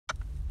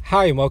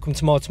Hi and welcome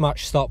to Motor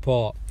Match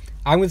Stockport.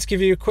 I'm going to give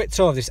you a quick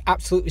tour of this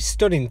absolutely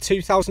stunning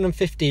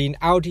 2015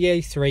 Audi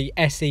A3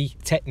 SE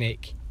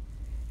Technik.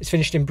 It's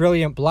finished in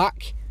brilliant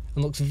black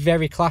and looks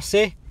very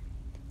classy.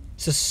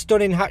 It's a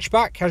stunning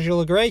hatchback, as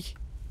you'll agree.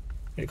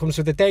 It comes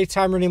with the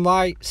daytime running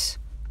lights.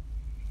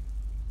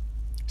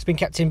 It's been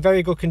kept in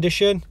very good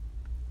condition.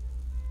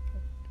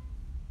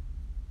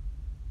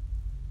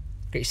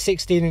 Got your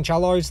 16-inch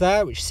alloys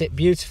there, which sit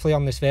beautifully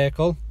on this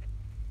vehicle.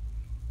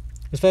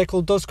 This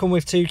vehicle does come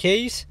with 2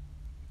 keys,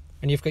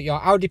 and you've got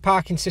your Audi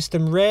parking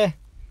system rear,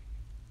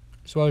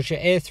 as well as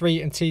your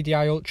A3 and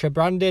TDI Ultra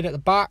branding at the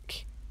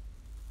back.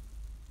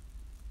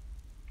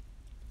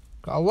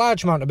 Got a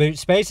large amount of boot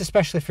space,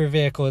 especially for a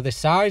vehicle of this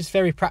size.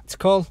 Very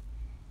practical.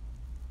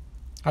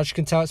 As you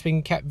can tell, it's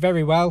been kept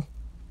very well.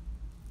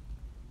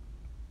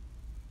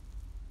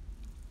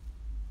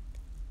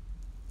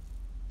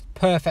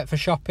 Perfect for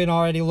shopping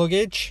or any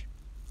luggage.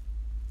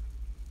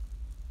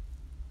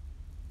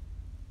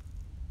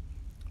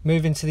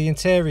 Moving to the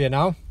interior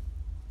now.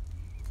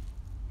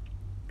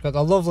 You've got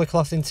the lovely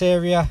cloth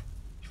interior.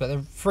 You've got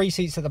the 3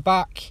 seats at the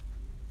back.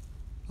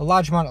 A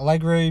large amount of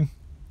legroom.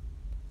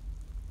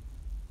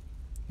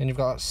 And you've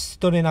got a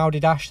stunning Audi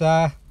dash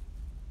there.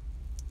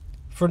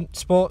 Front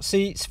sport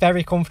seats,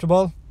 very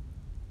comfortable.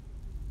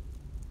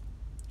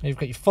 And you've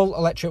got your full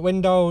electric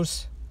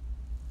windows.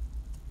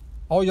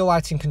 All your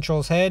lighting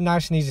controls here,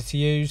 nice and easy to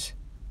use.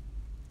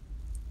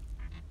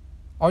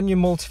 On your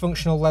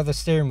multifunctional leather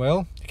steering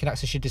wheel, you can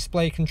access your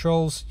display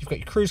controls. You've got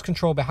your cruise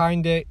control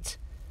behind it,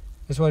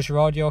 as well as your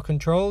audio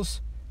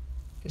controls.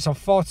 It's on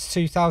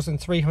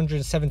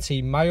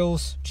 42,317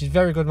 miles, which is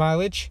very good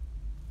mileage.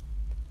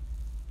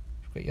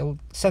 You've got your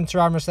centre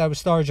armrest there with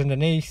storage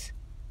underneath.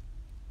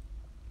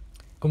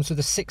 Comes with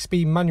a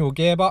 6-speed manual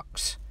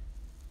gearbox.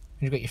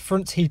 And you've got your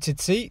front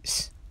heated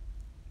seats.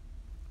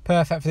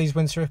 Perfect for these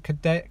winter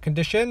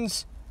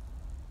conditions.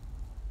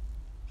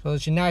 As well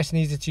as your nice and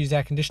easy to use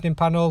air conditioning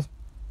panel.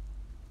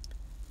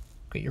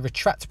 Got your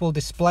retractable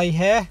display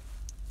here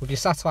with your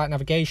satellite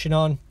navigation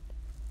on.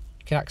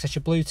 You can access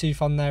your Bluetooth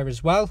on there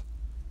as well.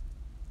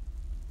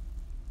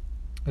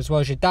 As well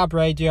as your DAB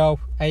radio,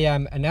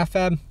 AM and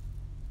FM.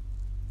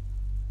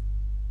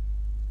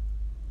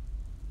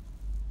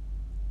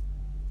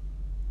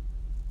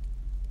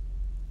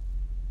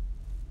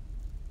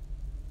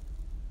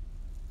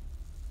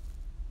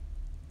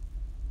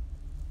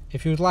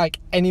 If you would like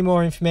any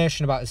more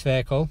information about this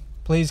vehicle,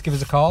 please give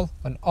us a call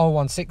on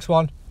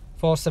 0161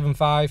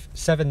 475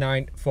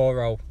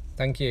 7940.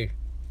 Thank you.